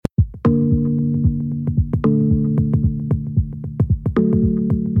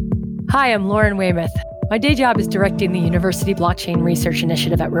Hi, I'm Lauren Weymouth. My day job is directing the University Blockchain Research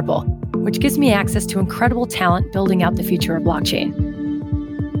Initiative at Ripple, which gives me access to incredible talent building out the future of blockchain.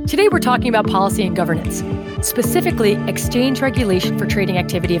 Today, we're talking about policy and governance, specifically exchange regulation for trading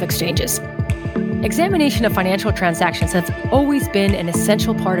activity of exchanges. Examination of financial transactions has always been an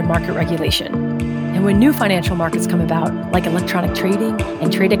essential part of market regulation. And when new financial markets come about, like electronic trading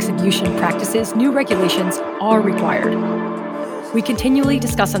and trade execution practices, new regulations are required. We continually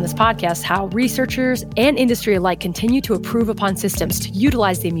discuss on this podcast how researchers and industry alike continue to improve upon systems to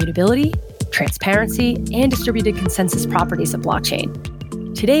utilize the immutability, transparency, and distributed consensus properties of blockchain.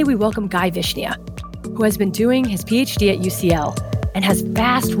 Today, we welcome Guy Vyshnia, who has been doing his PhD at UCL and has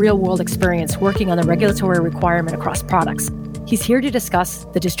vast real-world experience working on the regulatory requirement across products. He's here to discuss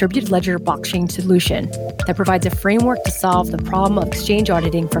the distributed ledger blockchain solution that provides a framework to solve the problem of exchange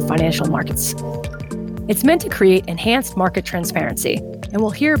auditing for financial markets. It's meant to create enhanced market transparency, and we'll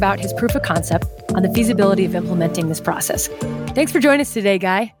hear about his proof of concept on the feasibility of implementing this process. Thanks for joining us today,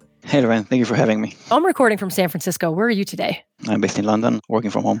 Guy. Hey, Lauren. Thank you for having me. I'm recording from San Francisco. Where are you today? I'm based in London,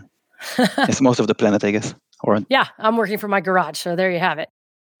 working from home. It's most of the planet, I guess. Yeah, I'm working from my garage, so there you have it.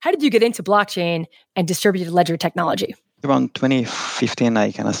 How did you get into blockchain and distributed ledger technology? Around 2015,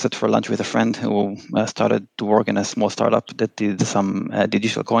 I kind of sat for lunch with a friend who started to work in a small startup that did some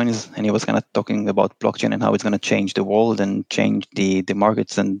digital coins. And he was kind of talking about blockchain and how it's going to change the world and change the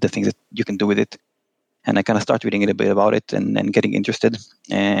markets and the things that you can do with it. And I kind of started reading a bit about it and getting interested.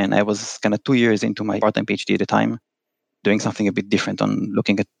 And I was kind of 2 years into my part-time PhD at the time, doing something a bit different on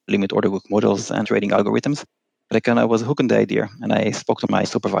looking at limit order book models and trading algorithms. But I kind of was hooked on the idea, and I spoke to my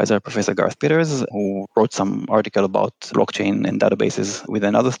supervisor, Professor Garth Peters, who wrote some article about blockchain and databases with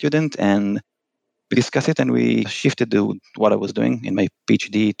another student, and we discussed it, and we shifted to what I was doing in my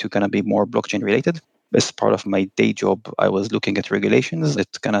PhD to kind of be more blockchain related. As part of my day job, I was looking at regulations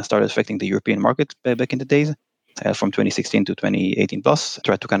that kind of started affecting the European market back in the days, from 2016 to 2018 plus.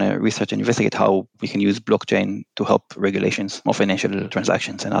 Tried to kind of research and investigate how we can use blockchain to help regulations of financial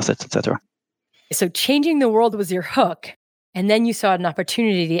transactions and assets, etc. So changing the world was your hook, and then you saw an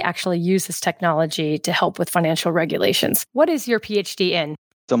opportunity to actually use this technology to help with financial regulations. What is your PhD in?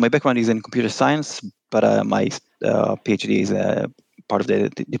 So my background is in computer science, but my PhD is part of the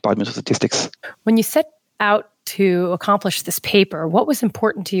Department of Statistics. When you set out to accomplish this paper, what was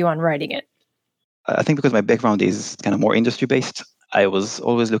important to you on writing it? I think because my background is kind of more industry-based, I was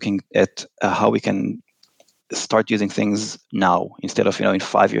always looking at how we can start using things now instead of, in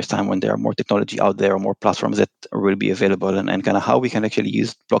 5 years' time when there are more technology out there or more platforms that will be available, and kind of how we can actually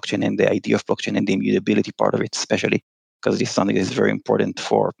use blockchain and the idea of blockchain and the immutability part of it, especially because this is something that is very important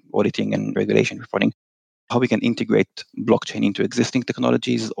for auditing and regulation reporting. How we can integrate blockchain into existing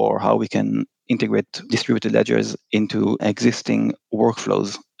technologies, or how we can integrate distributed ledgers into existing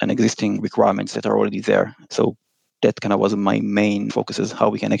workflows and existing requirements that are already there. So that kind of was my main focus, is how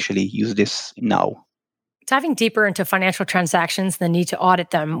we can actually use this now. Diving deeper into financial transactions, the need to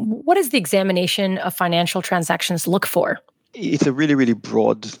audit them, what does the examination of financial transactions look for? It's a really, really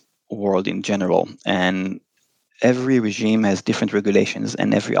broad world in general. And every regime has different regulations,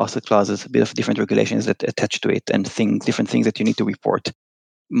 and every asset class has a bit of different regulations that attach to it and different things that you need to report.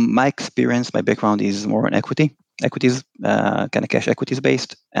 My experience, my background is more on equities, kind of cash equities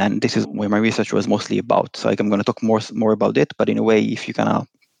based. And this is where my research was mostly about. So I'm going to talk more about it. But in a way, if you kind of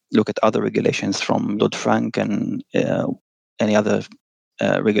look at other regulations from Dodd-Frank and any other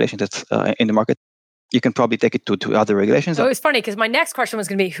regulation that's in the market, you can probably take it to other regulations. So it's funny because my next question was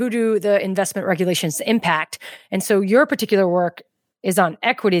going to be, who do the investment regulations impact? And so your particular work is on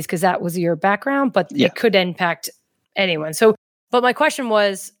equities because that was your background, but It could impact anyone. So, but my question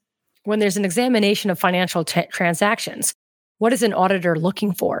was, when there's an examination of financial transactions, what is an auditor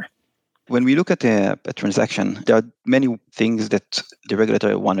looking for? When we look at a transaction, there are many things that the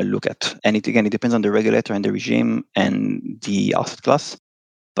regulator want to look at. And it depends on the regulator and the regime and the asset class.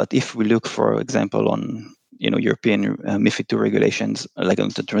 But if we look, for example, on European MiFID II regulations, like on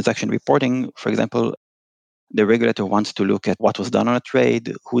the transaction reporting, for example, the regulator wants to look at what was done on a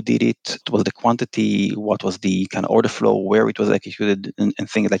trade, who did it, what was the quantity, what was the kind of order flow, where it was executed, and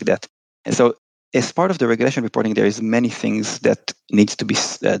things like that. And so as part of the regulation reporting, there is many things that needs to be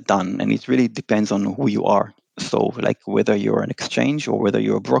done, and it really depends on who you are. So like whether you're an exchange or whether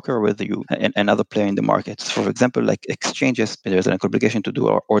you're a broker or whether you're another player in the markets. For example, like exchanges, there's an obligation to do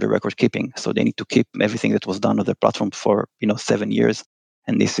order record keeping. So they need to keep everything that was done on their platform for 7 years.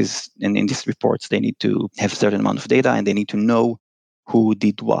 And in these reports, they need to have a certain amount of data, and they need to know who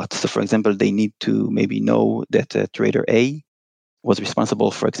did what. So for example, they need to maybe know that trader A was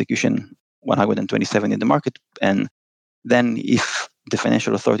responsible for execution 127 in the market. And then if the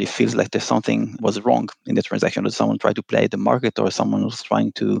financial authority feels like there's something was wrong in the transaction, or someone tried to play the market, or someone was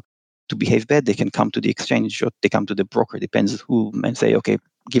trying to behave bad, they can come to the exchange or they come to the broker, depends who, and say, okay,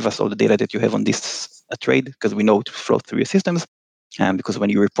 give us all the data that you have on this trade, because we know it flows through your systems. And because when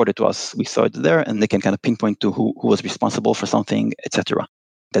you report it to us, we saw it there, and they can kind of pinpoint to who was responsible for something, etc.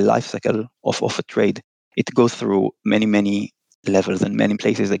 The life cycle of a trade, it goes through many levels and many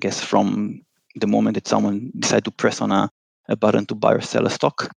places, I guess, from the moment that someone decides to press on a button to buy or sell a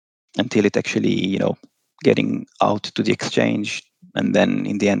stock until it actually, getting out to the exchange and then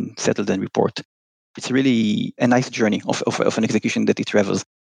in the end settled and report. It's really a nice journey of an execution that it travels.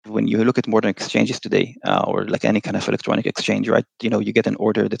 When you look at modern exchanges today, or like any kind of electronic exchange, right? You get an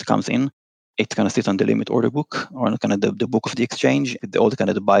order that comes in. It's going to sit on the limit order book or on kind of the book of the exchange, all the kind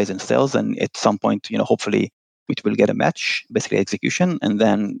of the buys and sells. And at some point, hopefully it will get a match, basically execution. And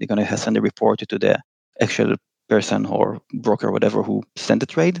then they're going to send a report to the actual person or broker or whatever who sent the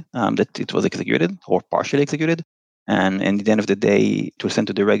trade, that it was executed or partially executed. And at the end of the day, it will send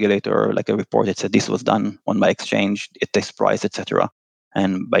to the regulator like a report that said this was done on my exchange at this price, etc.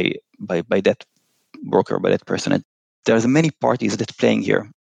 And by that broker, by that person, there's many parties that playing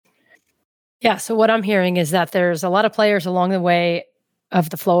here. Yeah. So what I'm hearing is that there's a lot of players along the way of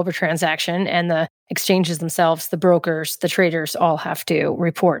the flow of a transaction, and the exchanges themselves, the brokers, the traders all have to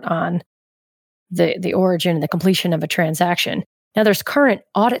report on the origin and the completion of a transaction. Now, there's current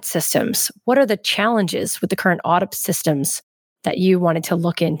audit systems. What are the challenges with the current audit systems that you wanted to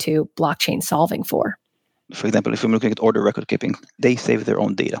look into blockchain solving for? For example, if we're looking at order record keeping, they save their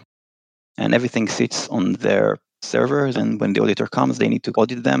own data and everything sits on their servers. And when the auditor comes, they need to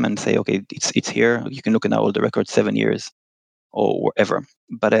audit them and say, okay, it's here. You can look at all the records 7 years or whatever.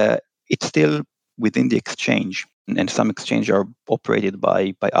 But it's still within the exchange. And some exchanges are operated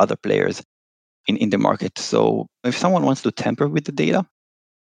by other players in the market. So if someone wants to tamper with the data,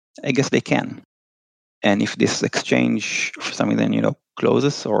 I guess they can. And if this exchange for some reason,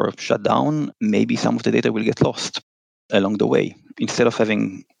 closes or shut down, maybe some of the data will get lost along the way. Instead of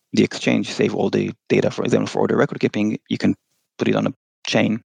having the exchange save all the data, for example, for order record keeping, you can put it on a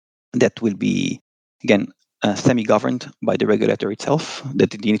chain that will be, again, semi-governed by the regulator itself,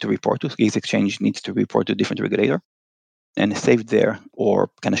 that you need to report to. Each exchange needs to report to a different regulator and saved there or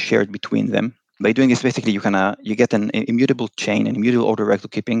kind of shared between them. By doing this, basically, you get an immutable chain, an immutable order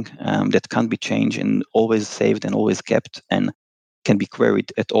record keeping that can't be changed and always saved and always kept and can be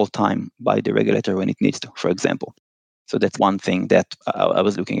queried at all time by the regulator when it needs to, for example. So that's one thing that I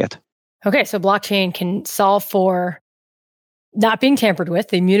was looking at. Okay, so blockchain can solve for not being tampered with,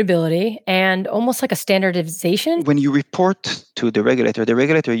 the immutability, and almost like a standardization. When you report to the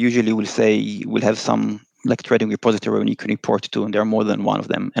regulator usually will have some like trading repository when you can report to, and there are more than one of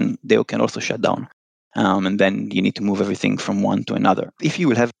them, and they can also shut down. And then you need to move everything from one to another. If you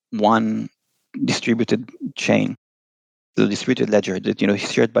will have one distributed chain, the distributed ledger that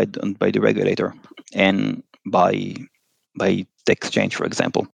is shared by the regulator and by the exchange, for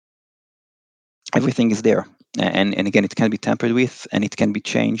example, everything is there. And again, it can be tampered with, and it can be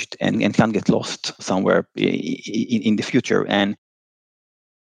changed, and can get lost somewhere in the future. And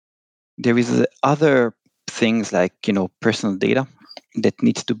there is other things like personal data that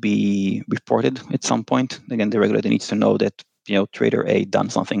needs to be reported at some point. Again, the regulator needs to know that trader A done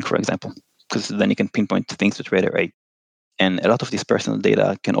something, for example, because then you can pinpoint things to trader A. And a lot of this personal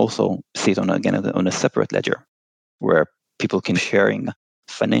data can also sit on a separate ledger where people can sharing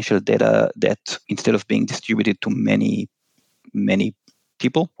financial data that instead of being distributed to many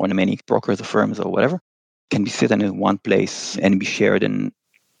people or many brokers or firms or whatever, can be sit in one place and be shared and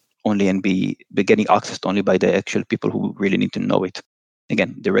be getting access to only by the actual people who really need to know it.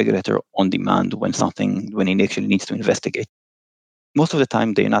 Again, the regulator on demand when he actually needs to investigate. Most of the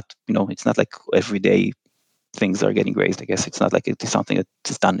time, they're not, it's not like every day things are getting raised. I guess it's not like it's something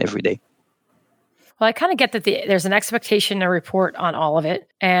that's done every day. Well, I kind of get that there's an expectation to report on all of it.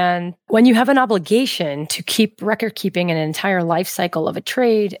 And when you have an obligation to keep record keeping an entire life cycle of a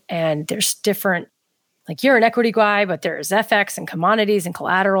trade, and there's different, like you're an equity guy, but there's FX and commodities and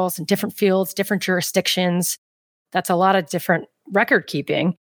collaterals and different fields, different jurisdictions. That's a lot of different record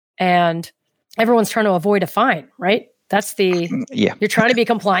keeping. And everyone's trying to avoid a fine, right? That's You're trying to be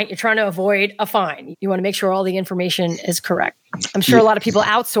compliant. You're trying to avoid a fine. You want to make sure all the information is correct. I'm sure a lot of people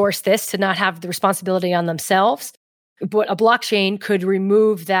outsource this to not have the responsibility on themselves, but a blockchain could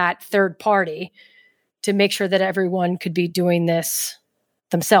remove that third party to make sure that everyone could be doing this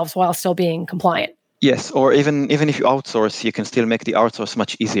themselves while still being compliant. Yes, or even if you outsource, you can still make the outsource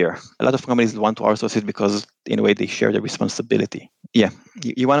much easier. A lot of companies want to outsource it because, in a way, they share the responsibility. Yeah,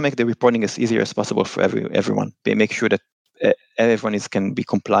 you want to make the reporting as easier as possible for everyone. Make sure that everyone can be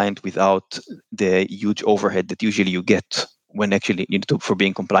compliant without the huge overhead that usually you get when actually you need to for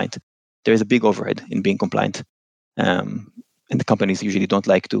being compliant. There is a big overhead in being compliant, and the companies usually don't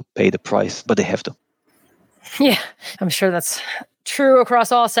like to pay the price, but they have to. Yeah, I'm sure that's true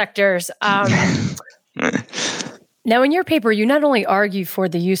across all sectors. Now, in your paper, you not only argue for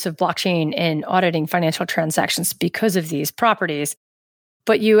the use of blockchain in auditing financial transactions because of these properties,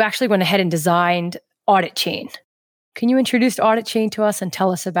 but you actually went ahead and designed Audit Chain. Can you introduce Audit Chain to us and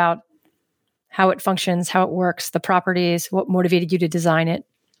tell us about how it functions, how it works, the properties, what motivated you to design it?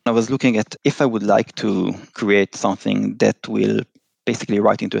 I was looking at if I would like to create something that will basically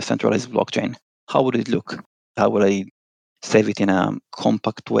write into a centralized blockchain, how would it look? How would I save it in a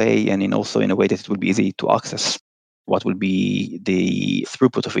compact way and also in a way that it will be easy to access? What will be the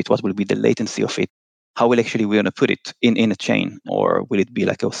throughput of it? What will be the latency of it? How will actually we going to put it in a chain? Or will it be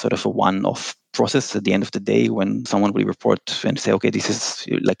like a sort of a one-off process at the end of the day when someone will report and say, okay, this is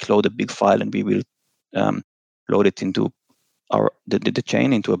like load a big file and we will load it into the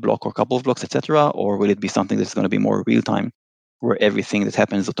chain into a block or a couple of blocks, etc. Or will it be something that's going to be more real time, where everything that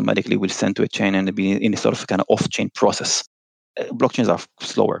happens automatically will send to a chain and be in a sort of kind of off-chain process? Blockchains are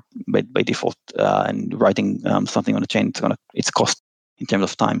slower by default, and writing something on a chain it's cost in terms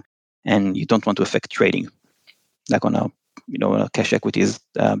of time, and you don't want to affect trading, like on a cash equities,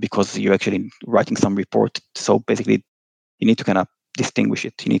 because you're actually writing some report. So basically, you need to kind of distinguish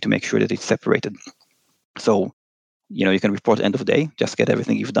it. You need to make sure that it's separated. So you can report end of day, just get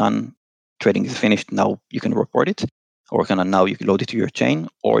everything you've done. Trading is finished. Now you can report it, or now you can load it to your chain,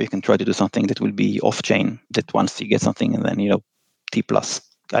 or you can try to do something that will be off chain. That once you get something, and then T plus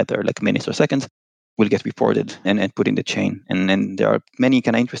either like minutes or seconds will get reported and put in the chain. And then there are many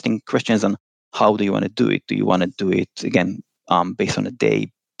kind of interesting questions on how do you want to do it. Do you want to do it again based on a day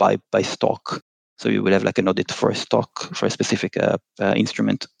by stock? So you will have like an audit for a stock for a specific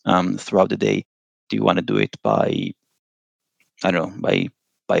instrument throughout the day. Do you want to do it by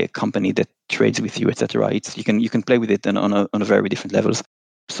by a company that trades with you, etc. You can play with it on a very different levels.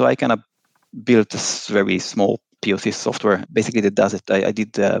 So I kind of built this very small POC software, basically that does it. I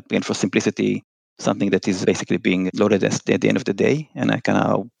did again for simplicity something that is basically being loaded at the end of the day, and I kind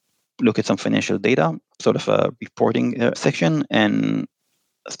of look at some financial data, sort of a reporting section, and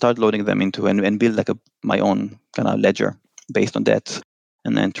start loading them into and build like my own kind of ledger based on that,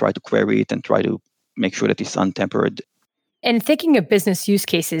 and then try to query it and try to make sure that it's untampered. And thinking of business use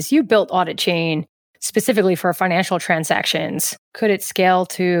cases, you built Audit Chain specifically for financial transactions. Could it scale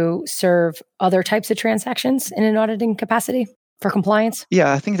to serve other types of transactions in an auditing capacity for compliance?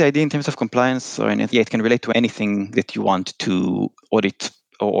 Yeah, I think the idea in terms of compliance or anything, it can relate to anything that you want to audit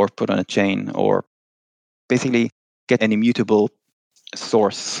or put on a chain, or basically get an immutable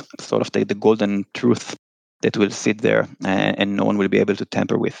source, sort of the golden truth that will sit there and no one will be able to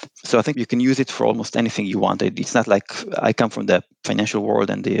tamper with. So I think you can use it for almost anything you want. It's not like I come from the financial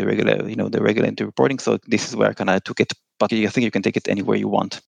world and the regulatory reporting. So this is where I kind of took it. But I think you can take it anywhere you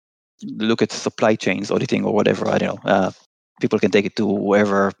want. Look at supply chains auditing or whatever. I don't know. People can take it to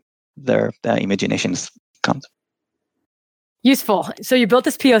wherever their imaginations come. Useful. So you built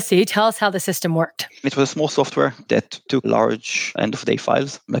this POC. Tell us how the system worked. It was a small software that took large end-of-day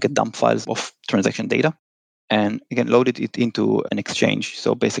files, like a dump files of transaction data, and again loaded it into an exchange.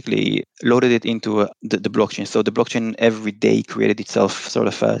 So basically loaded it into the blockchain. So the blockchain every day created itself sort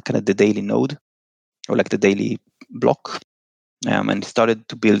of kind of the daily node, or like the daily block, and started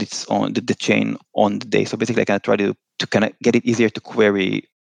to build its own the chain on the day. So basically I kind of try to kind of get it easier to query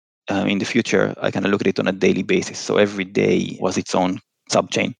in the future. I kind of look at it on a daily basis. So every day was its own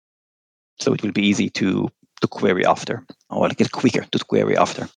subchain. So it will be easy to query after, or like get quicker to query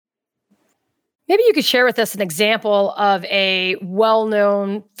after. Maybe you could share with us an example of a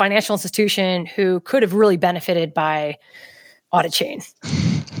well-known financial institution who could have really benefited by Audit Chain.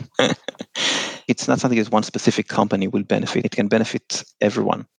 It's not something that one specific company will benefit. It can benefit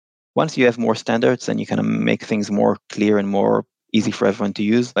everyone. Once you have more standards and you kind of make things more clear and more easy for everyone to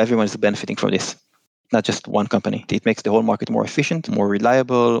use, everyone is benefiting from this. Not just one company. It makes the whole market more efficient, more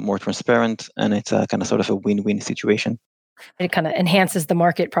reliable, more transparent, and it's a kind of sort of a win-win situation. It kind of enhances the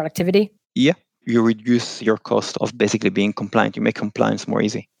market productivity. Yeah. You reduce your cost of basically being compliant. You make compliance more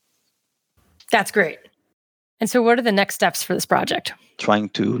easy. That's great. And so what are the next steps for this project? Trying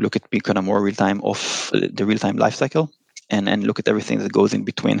to look at kind of more real-time of the real-time lifecycle and look at everything that goes in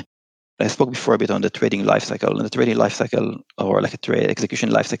between. I spoke before a bit on the trading lifecycle. And the trading lifecycle, or like a trade execution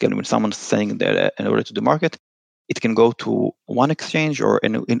lifecycle, when someone's sending an order to the market, it can go to one exchange, or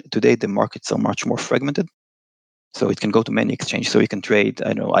today the markets are much more fragmented. So it can go to many exchanges. So you can trade,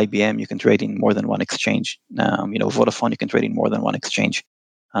 I know, IBM, you can trade in more than one exchange. Vodafone, you can trade in more than one exchange.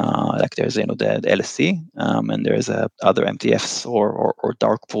 Like there's, the LSE, and there's other MTFs or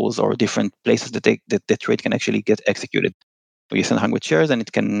dark pools or different places that the trade can actually get executed. You send 100 shares and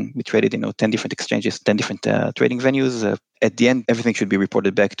it can be traded in 10 different exchanges, 10 different trading venues. At the end, everything should be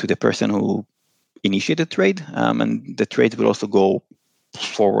reported back to the person who initiated the trade, and the trade will also go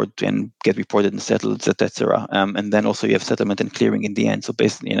forward and get reported and settled, etc. And then also you have settlement and clearing in the end. So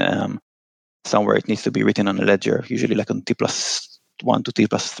basically, somewhere it needs to be written on a ledger, usually like on T+1 to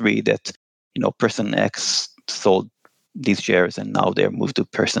T+3, that person X sold these shares and now they're moved to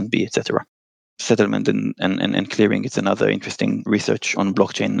person B, etc. Settlement and clearing is another interesting research on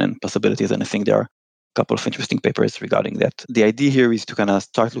blockchain and possibilities, and I think there are a couple of interesting papers regarding that. The idea here is to kind of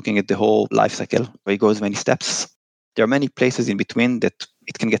start looking at the whole life cycle, where it goes many steps. There are many places in between that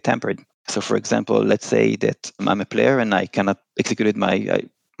it can get tampered. So, for example, let's say that I'm a player and I cannot executed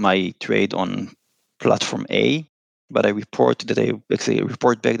my trade on platform A, but I report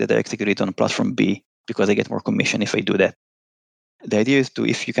back that I executed on platform B because I get more commission if I do that. The idea is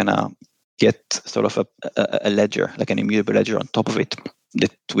if you can get sort of a ledger, like an immutable ledger on top of it,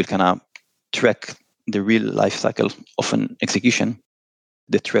 that will kind of track the real life cycle of an execution,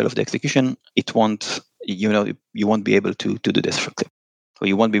 the trail of the execution. It won't, you won't be able to do this, for example. So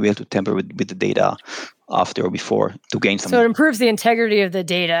you won't be able to tamper with the data after or before to gain some. So it improves the integrity of the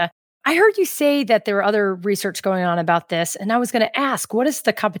data. I heard you say that there are other research going on about this, and I was going to ask, what is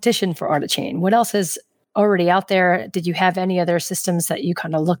the competition for Audit-Chain? What else is already out there? Did you have any other systems that you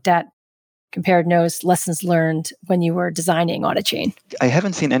kind of looked at, compared notes, lessons learned when you were designing Audit-Chain? I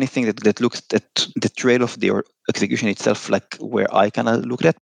haven't seen anything that looks at the trail of the execution itself, like where I kind of looked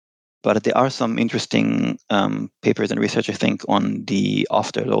at. But there are some interesting papers and research, I think, on the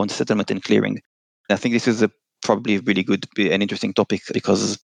after loan settlement and clearing. I think this is probably really good and interesting topic,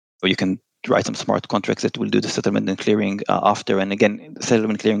 because you can write some smart contracts that will do the settlement and clearing after. And again,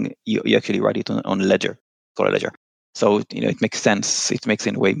 settlement and clearing, you actually write it on a ledger, called a ledger. So it makes sense. It makes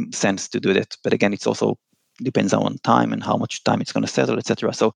in a way sense to do that. But again, it's also depends on time and how much time it's going to settle,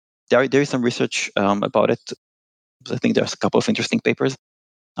 etc. So there is some research about it. I think there's a couple of interesting papers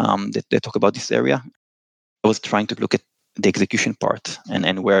that they talk about this area. I was trying to look at the execution part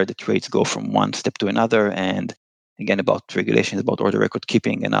and where the trades go from one step to another, and again about regulations, about order record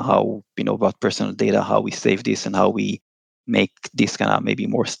keeping, and how about personal data, how we save this, and how we make this kind of maybe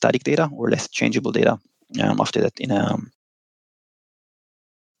more static data or less changeable data after that in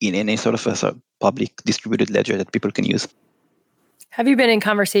a sort of a public distributed ledger that people can use. Have you been in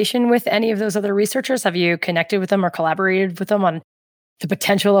conversation with any of those other researchers? Have you connected with them or collaborated with them on the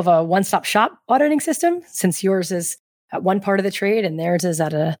potential of a one-stop shop auditing system, since yours is at one part of the trade and theirs is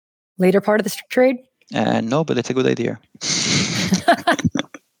at a later part of the trade? No, but it's a good idea.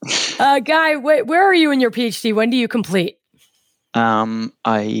 Guy, where are you in your PhD? When do you complete?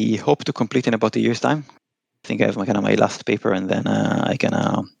 I hope to complete in about a year's time. I think I have my last paper, and then I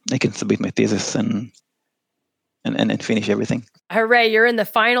can submit my thesis and finish everything. Hooray! You're in the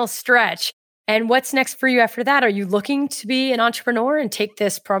final stretch. And what's next for you after that? Are you looking to be an entrepreneur and take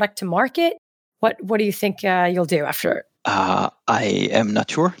this product to market? What do you think you'll do after it? I am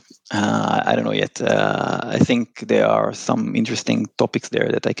not sure. I don't know yet. I think there are some interesting topics there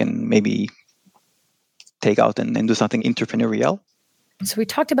that I can maybe take out and do something entrepreneurial. So we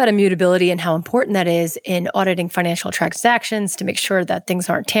talked about immutability and how important that is in auditing financial transactions to make sure that things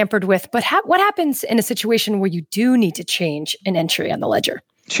aren't tampered with. But what happens in a situation where you do need to change an entry on the ledger?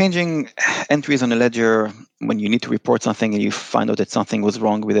 Changing entries on a ledger when you need to report something and you find out that something was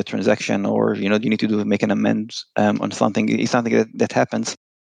wrong with a transaction, or you need to make an amend on something, is something that happens.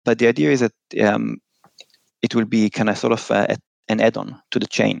 But the idea is that it will be kind of sort of an add-on to the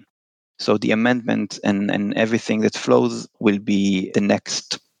chain. So the amendment and everything that flows will be the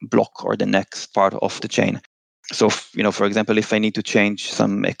next block or the next part of the chain. So, for example, if I need to change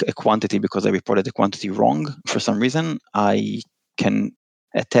a quantity because I reported the quantity wrong for some reason, I can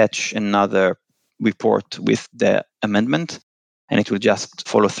attach another report with the amendment, and it will just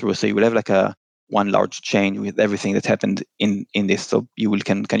follow through. So you will have like one large chain with everything that happened in this. So you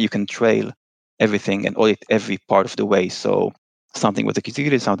can trail everything and audit every part of the way. So something was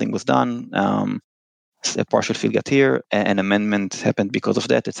executed, something was done, a partial fill got here, an amendment happened because of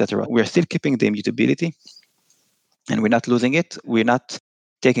that, etc. We're still keeping the immutability, and we're not losing it. We're not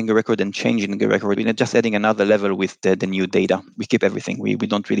taking a record and changing the record. We're not just adding another level with the new data. We keep everything. We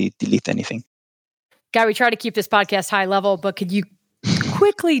don't really delete anything. Guy, we try to keep this podcast high level, but could you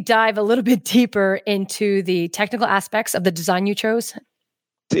quickly dive a little bit deeper into the technical aspects of the design you chose?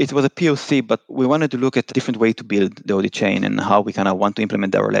 It was a POC, but we wanted to look at a different way to build the audit chain and how we kind of want to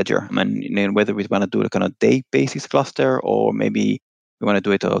implement our ledger. And whether we want to do a kind of day basis cluster, or maybe we want to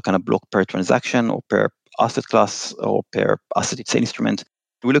do it a kind of block per transaction or per asset class or per asset instrument.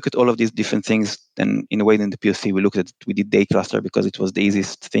 We look at all of these different things, and in a way, in the POC, we did day cluster because it was the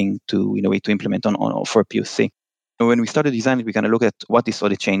easiest thing to implement on for a POC. And when we started designing, we kind of look at what this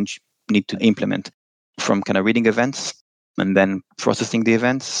audit chain need to implement, from kind of reading events and then processing the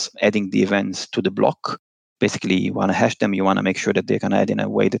events, adding the events to the block. Basically, you want to hash them. You want to make sure that they can add in a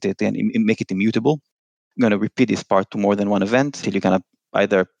way that they can make it immutable. You're going to repeat this part to more than one event till you kind of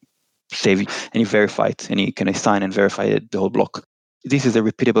either save it and you verify it, and you can assign and verify the whole block. This is a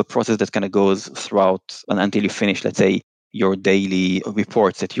repeatable process that kind of goes throughout until you finish, let's say, your daily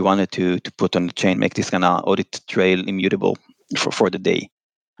reports that you wanted to put on the chain, make this kind of audit trail immutable for the day.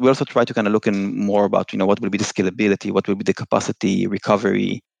 We also try to kind of look in more about, what will be the scalability, what will be the capacity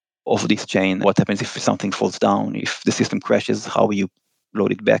recovery of this chain, what happens if something falls down, if the system crashes, how will you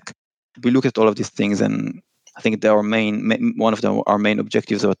load it back. We look at all of these things, and I think our main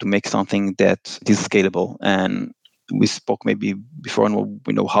objectives are to make something that is scalable. And we spoke maybe before on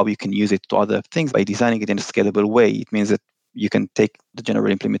how you can use it to other things. By designing it in a scalable way, it means that you can take the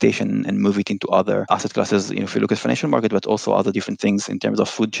general implementation and move it into other asset classes, if you look at financial market, but also other different things in terms of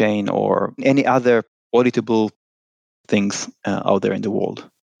food chain or any other auditable things out there in the world.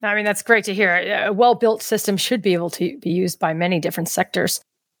 I mean, that's great to hear. A well-built system should be able to be used by many different sectors.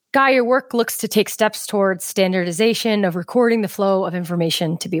 Guy, your work looks to take steps towards standardization of recording the flow of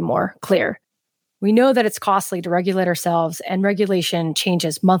information to be more clear. We know that it's costly to regulate ourselves, and regulation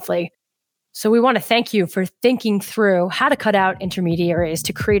changes monthly. So we want to thank you for thinking through how to cut out intermediaries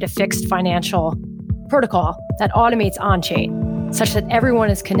to create a fixed financial protocol that automates on-chain, such that everyone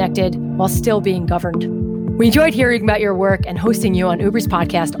is connected while still being governed. We enjoyed hearing about your work and hosting you on Uber's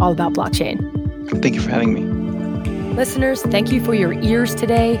podcast all about blockchain. Thank you for having me. Listeners, thank you for your ears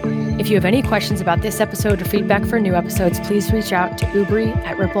today. If you have any questions about this episode or feedback for new episodes, please reach out to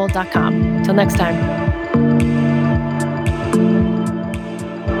ubri@ripple.com. Till next time.